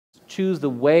choose the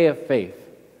way of faith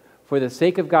for the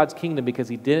sake of God's kingdom because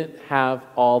he didn't have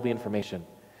all the information.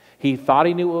 He thought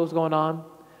he knew what was going on,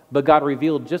 but God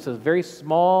revealed just a very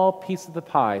small piece of the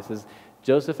pie. He says,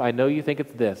 Joseph, I know you think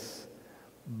it's this,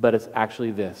 but it's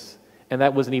actually this. And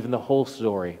that wasn't even the whole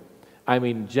story. I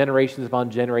mean, generations upon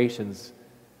generations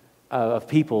of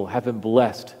people have been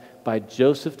blessed by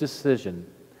Joseph's decision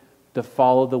to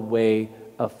follow the way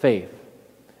of faith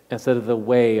instead of the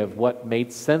way of what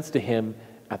made sense to him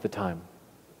at the time.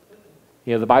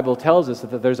 You know, the Bible tells us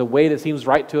that there's a way that seems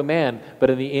right to a man, but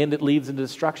in the end it leads into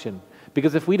destruction.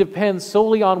 Because if we depend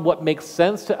solely on what makes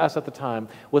sense to us at the time,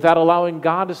 without allowing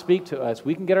God to speak to us,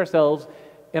 we can get ourselves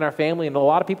and our family and a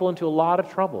lot of people into a lot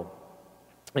of trouble.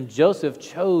 And Joseph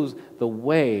chose the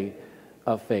way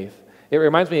of faith. It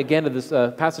reminds me again of this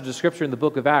passage of Scripture in the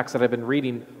book of Acts that I've been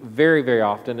reading very, very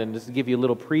often. And just to give you a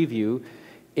little preview,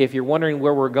 if you're wondering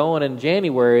where we're going in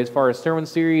January as far as sermon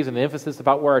series and emphasis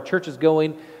about where our church is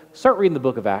going, start reading the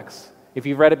book of Acts. If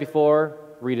you've read it before,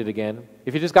 read it again.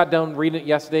 If you just got done reading it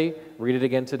yesterday, read it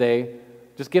again today.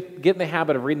 Just get in the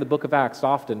habit of reading the book of Acts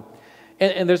often.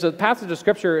 And there's a passage of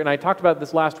Scripture, and I talked about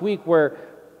this last week, where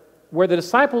the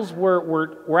disciples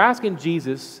were asking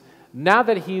Jesus, now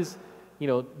that he's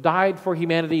died for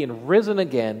humanity and risen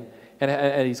again,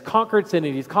 and he's conquered sin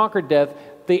and he's conquered death,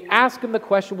 they ask him the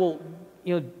question, well,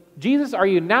 Jesus, are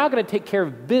you now going to take care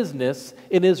of business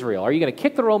in Israel? Are you going to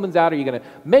kick the Romans out? Are you going to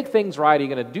make things right? Are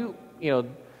you going to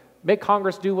make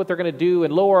Congress do what they're going to do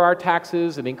and lower our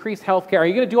taxes and increase health care? Are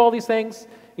you going to do all these things?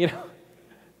 I'm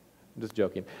just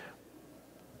joking.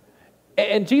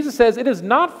 And Jesus says, it is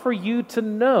not for you to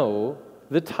know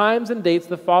the times and dates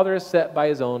the Father has set by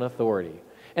his own authority.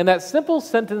 And that simple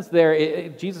sentence there,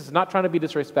 Jesus is not trying to be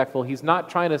disrespectful. He's not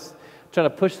trying to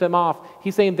push them off.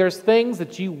 He's saying there's things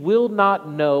that you will not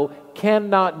know,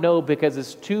 cannot know, because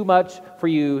it's too much for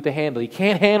you to handle. You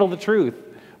can't handle the truth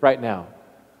right now.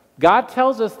 God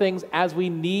tells us things as we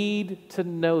need to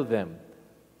know them.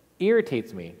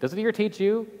 Irritates me. Does it irritate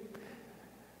you?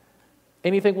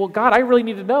 And you think, well, God, I really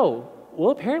need to know.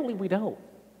 Well, apparently we don't.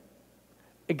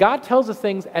 God tells us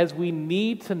things as we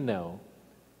need to know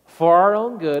for our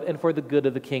own good and for the good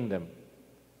of the kingdom.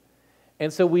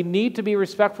 And so we need to be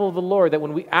respectful of the Lord, that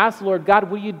when we ask the Lord, God,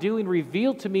 what are you doing?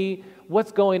 Reveal to me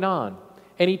what's going on.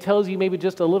 And he tells you maybe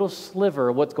just a little sliver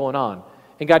of what's going on.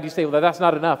 And God, you say, well, that's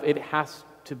not enough. It has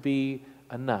to be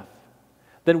enough.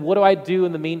 Then what do I do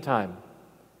in the meantime?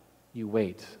 You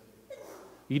wait.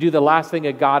 You do the last thing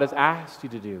that God has asked you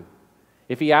to do.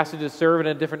 If he asked you to serve in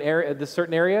a different area, this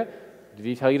certain area, did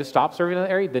he tell you to stop serving in that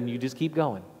area? Then you just keep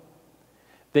going.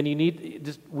 Then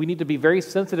we need to be very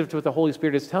sensitive to what the Holy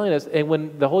Spirit is telling us. And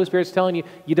when the Holy Spirit is telling you,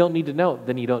 you don't need to know,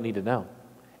 then you don't need to know.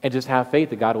 And just have faith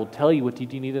that God will tell you what you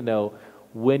need to know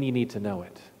when you need to know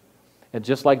it. And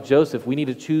just like Joseph, we need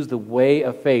to choose the way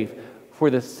of faith for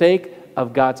the sake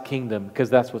of God's kingdom, because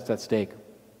that's what's at stake.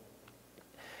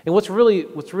 And what's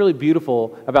really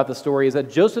beautiful about the story is that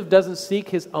Joseph doesn't seek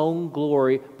his own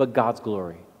glory, but God's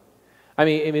glory. I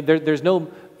mean, there's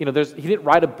no, he didn't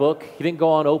write a book, he didn't go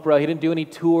on Oprah, he didn't do any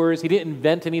tours, he didn't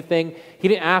invent anything, he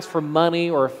didn't ask for money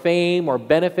or fame or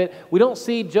benefit. We don't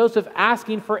see Joseph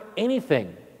asking for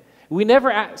anything. We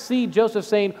never see Joseph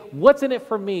saying, what's in it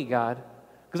for me, God?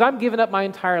 Because I'm giving up my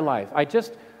entire life.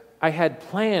 I had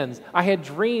plans, I had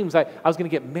dreams, I was going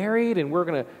to get married and we're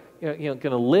going to, going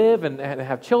to live and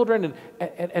have children,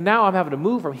 and now I'm having to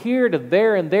move from here to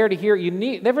there and there to here. You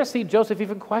never see Joseph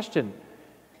even question.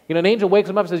 An angel wakes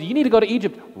him up and says, you need to go to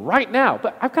Egypt right now.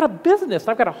 But I've got a business,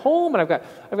 I've got a home, and I've got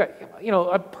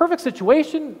a perfect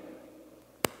situation.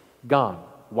 Gone.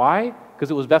 Why?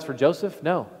 Because it was best for Joseph?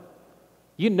 No.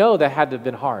 That had to have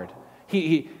been hard.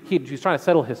 He was trying to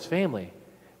settle his family.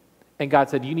 And God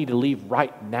said, you need to leave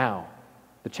right now.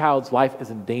 The child's life is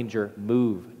in danger.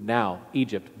 Move now.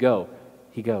 Egypt, go.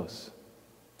 He goes.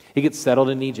 He gets settled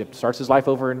in Egypt, starts his life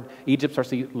over in Egypt,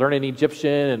 starts learning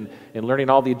Egyptian and learning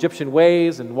all the Egyptian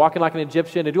ways and walking like an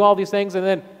Egyptian and do all these things, and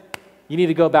then you need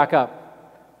to go back up.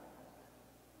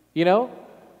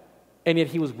 And yet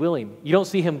he was willing. You don't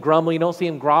see him grumbling. You don't see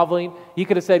him groveling. He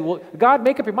could have said, well, God,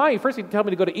 make up your mind. First you tell me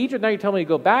to go to Egypt, now you tell me to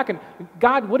go back. And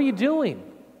God, what are you doing?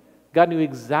 God knew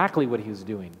exactly what he was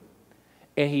doing.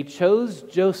 And he chose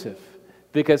Joseph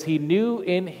because he knew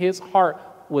in his heart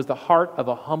was the heart of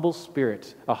a humble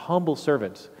spirit, a humble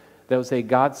servant that would say,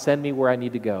 God, send me where I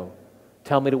need to go.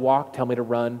 Tell me to walk, tell me to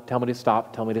run, tell me to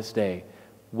stop, tell me to stay.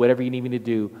 Whatever you need me to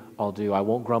do, I'll do. I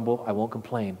won't grumble, I won't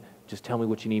complain. Just tell me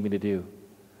what you need me to do.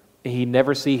 And he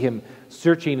never see him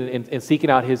searching and seeking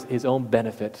out his own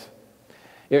benefit.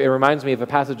 It reminds me of a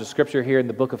passage of Scripture here in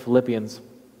the book of Philippians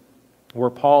where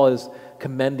Paul is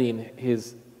commending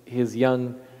his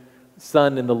young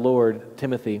son in the Lord,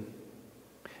 Timothy.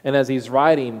 And as he's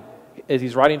writing to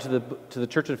the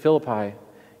church in Philippi,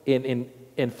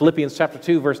 in Philippians chapter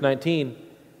 2, verse 19,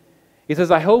 he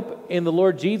says, I hope in the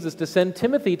Lord Jesus to send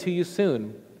Timothy to you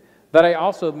soon, that I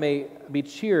also may be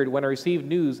cheered when I receive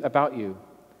news about you.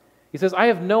 He says, I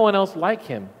have no one else like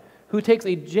him who takes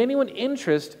a genuine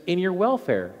interest in your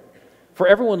welfare. For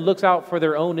everyone looks out for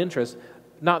their own interests,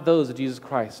 not those of Jesus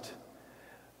Christ.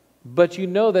 But you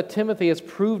know that Timothy has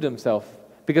proved himself,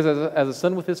 because as a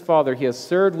son with his father, he has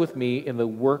served with me in the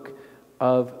work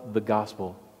of the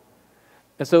gospel.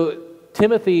 And so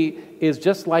Timothy is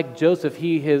just like Joseph.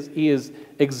 He is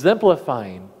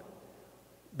exemplifying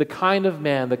the kind of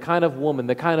man, the kind of woman,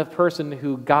 the kind of person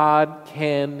who God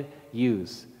can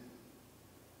use.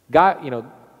 God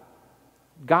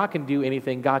can do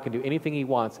anything. God can do anything he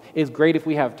wants. It's great if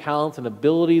we have talents and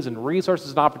abilities and resources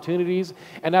and opportunities,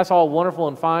 and that's all wonderful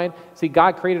and fine. See,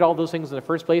 God created all those things in the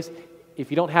first place.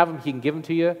 If you don't have them, he can give them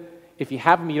to you. If you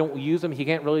have them, you don't use them, he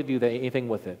can't really do anything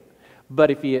with it. But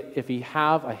if you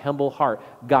have a humble heart,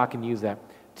 God can use that.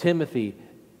 Timothy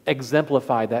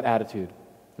exemplified that attitude,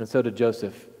 and so did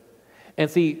Joseph. And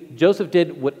see, Joseph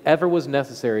did whatever was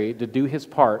necessary to do his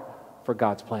part for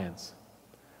God's plans.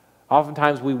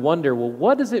 Oftentimes we wonder, well,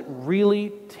 what does it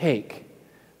really take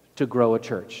to grow a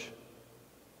church?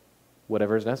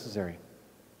 Whatever is necessary.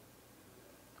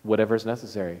 Whatever is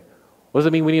necessary. What does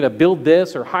it mean we need to build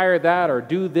this or hire that or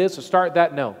do this or start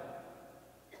that? No.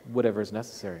 Whatever is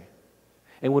necessary.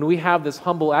 And when we have this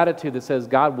humble attitude that says,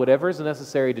 God, whatever is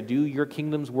necessary to do your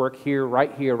kingdom's work here,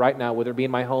 right now, whether it be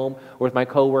in my home or with my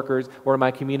coworkers or in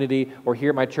my community or here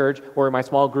at my church or in my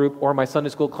small group or in my Sunday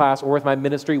school class or with my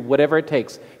ministry, whatever it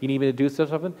takes, you need me to do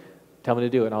something? Tell me to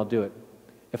do it and I'll do it.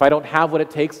 If I don't have what it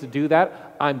takes to do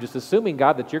that, I'm just assuming,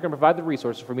 God, that you're going to provide the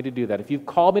resources for me to do that. If you've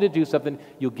called me to do something,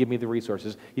 you'll give me the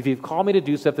resources. If you've called me to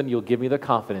do something, you'll give me the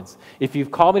confidence. If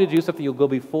you've called me to do something, you'll go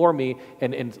before me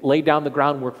and lay down the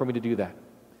groundwork for me to do that.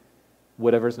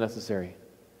 Whatever is necessary.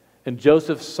 And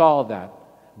Joseph saw that.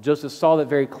 Joseph saw that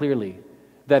very clearly,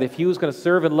 that if he was going to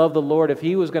serve and love the Lord, if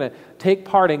he was going to take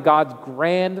part in God's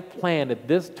grand plan at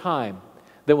this time,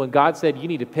 that when God said, you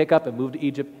need to pick up and move to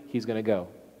Egypt, he's going to go.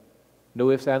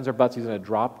 No ifs, ands, or buts. He's going to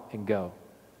drop and go.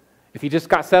 If he just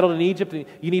got settled in Egypt and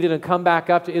you needed to come back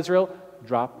up to Israel,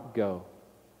 drop, go.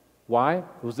 Why?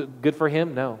 Was it good for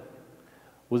him? No.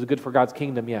 Was it good for God's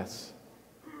kingdom? Yes.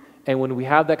 And when we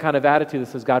have that kind of attitude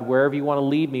that says, God, wherever you want to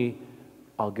lead me,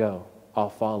 I'll go. I'll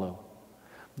follow.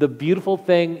 The beautiful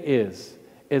thing is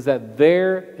that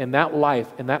there in that life,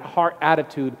 in that heart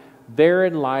attitude,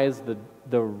 therein lies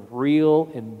the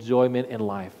real enjoyment in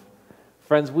life.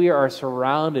 Friends, we are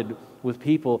surrounded with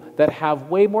people that have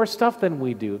way more stuff than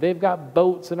we do. They've got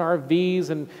boats and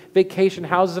RVs and vacation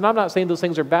houses, and I'm not saying those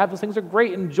things are bad. Those things are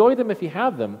great. Enjoy them if you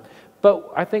have them.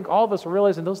 But I think all of us are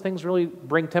realizing those things really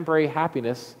bring temporary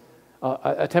happiness,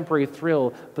 a temporary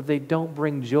thrill, but they don't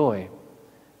bring joy.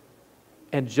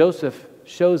 And Joseph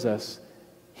shows us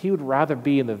he would rather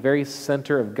be in the very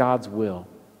center of God's will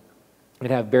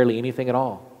and have barely anything at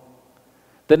all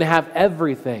than to have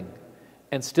everything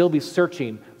and still be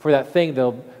searching for that thing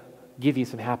that'll give you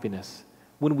some happiness.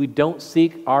 When we don't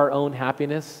seek our own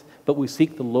happiness, but we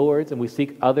seek the Lord's and we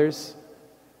seek others,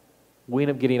 we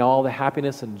end up getting all the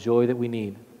happiness and joy that we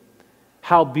need.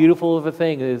 How beautiful of a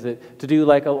thing is it to do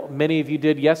like many of you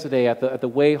did yesterday at the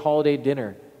Way holiday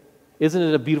dinner? Isn't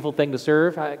it a beautiful thing to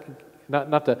serve?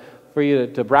 Not for you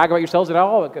to brag about yourselves at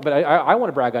all, but I want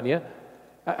to brag on you.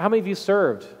 How many of you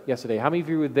served yesterday? How many of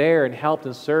you were there and helped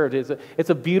and served? It's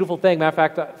a beautiful thing. Matter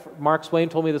of fact, Mark Swain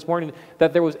told me this morning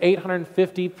that there was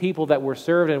 850 people that were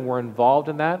served and were involved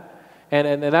in that.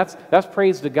 And that's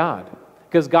praise to God.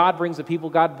 Because God brings the people,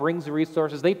 God brings the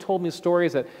resources. They told me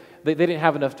stories that they didn't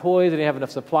have enough toys, they didn't have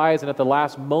enough supplies, and at the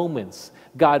last moments,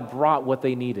 God brought what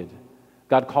they needed.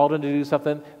 God called them to do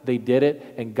something, they did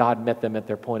it, and God met them at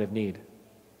their point of need.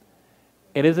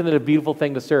 And isn't it a beautiful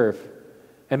thing to serve?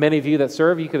 And many of you that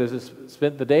serve, you could have just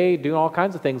spent the day doing all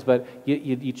kinds of things, but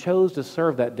you chose to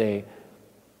serve that day,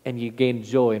 and you gained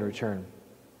joy in return.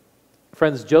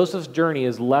 Friends, Joseph's journey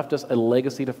has left us a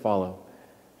legacy to follow.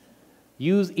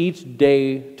 Use each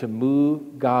day to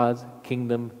move God's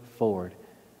kingdom forward.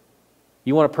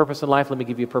 You want a purpose in life? Let me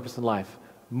give you a purpose in life.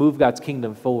 Move God's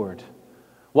kingdom forward.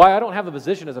 Why? I don't have a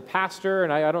position as a pastor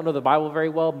and I don't know the Bible very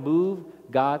well. Move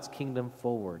God's kingdom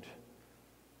forward.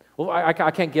 Well,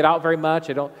 I can't get out very much.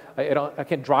 I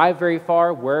can't drive very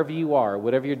far. Wherever you are,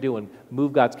 whatever you're doing,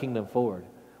 move God's kingdom forward.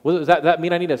 Well, does that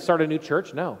mean I need to start a new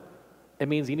church? No. It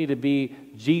means you need to be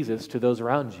Jesus to those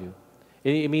around you.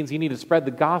 It means you need to spread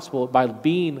the gospel by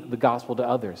being the gospel to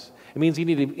others. It means you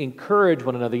need to encourage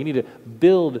one another. You need to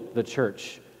build the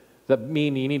church. Does that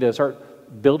mean you need to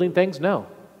start building things? No.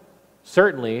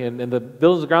 Certainly, and the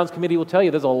Buildings and Grounds Committee will tell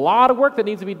you there's a lot of work that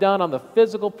needs to be done on the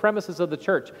physical premises of the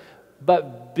church.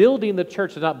 But building the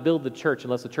church does not build the church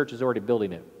unless the church is already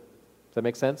building it. Does that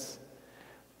make sense?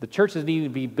 The churches need to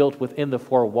be built within the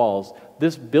four walls.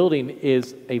 This building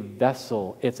is a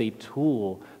vessel. It's a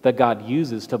tool that God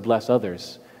uses to bless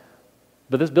others.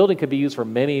 But this building could be used for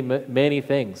many, many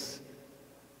things.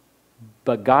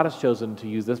 But God has chosen to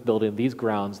use this building, these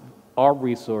grounds, our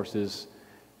resources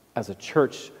as a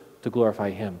church to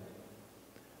glorify Him.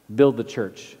 Build the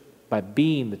church by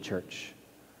being the church.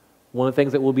 One of the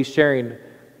things that we'll be sharing,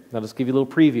 I'll just give you a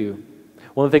little preview.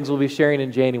 One of the things we'll be sharing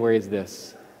in January is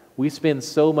this. We spend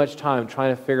so much time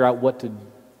trying to figure out what to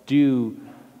do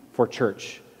for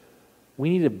church. We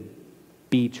need to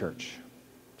be church.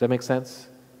 Does that make sense?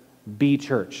 Be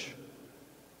church.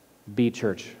 Be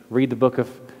church. Read the book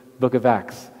of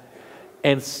Acts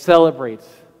and celebrate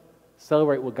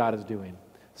what God is doing.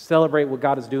 Celebrate what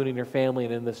God is doing in your family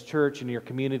and in this church and in your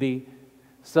community.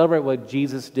 Celebrate what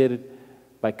Jesus did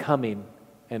by coming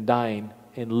and dying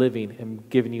and living and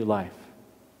giving you life.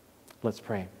 Let's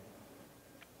pray.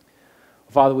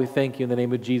 Father, we thank you in the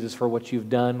name of Jesus for what you've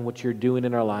done, what you're doing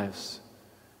in our lives.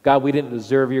 God, we didn't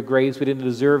deserve your grace. We didn't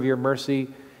deserve your mercy,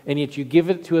 and yet you give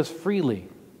it to us freely.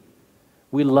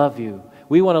 We love you.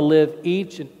 We want to live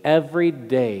each and every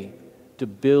day to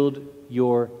build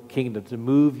your kingdom, to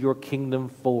move your kingdom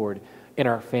forward in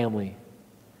our family,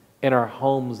 in our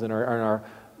homes,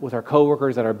 with our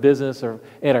coworkers, at our business, or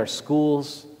at our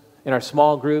schools, in our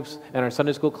small groups, in our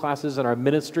Sunday school classes, in our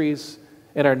ministries,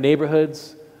 in our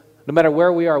neighborhoods. No matter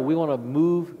where we are, we want to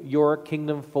move your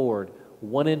kingdom forward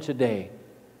 1 inch a day.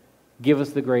 Give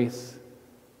us the grace,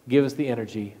 give us the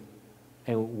energy,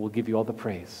 and we'll give you all the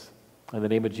praise. In the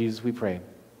name of Jesus we pray.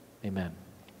 Amen.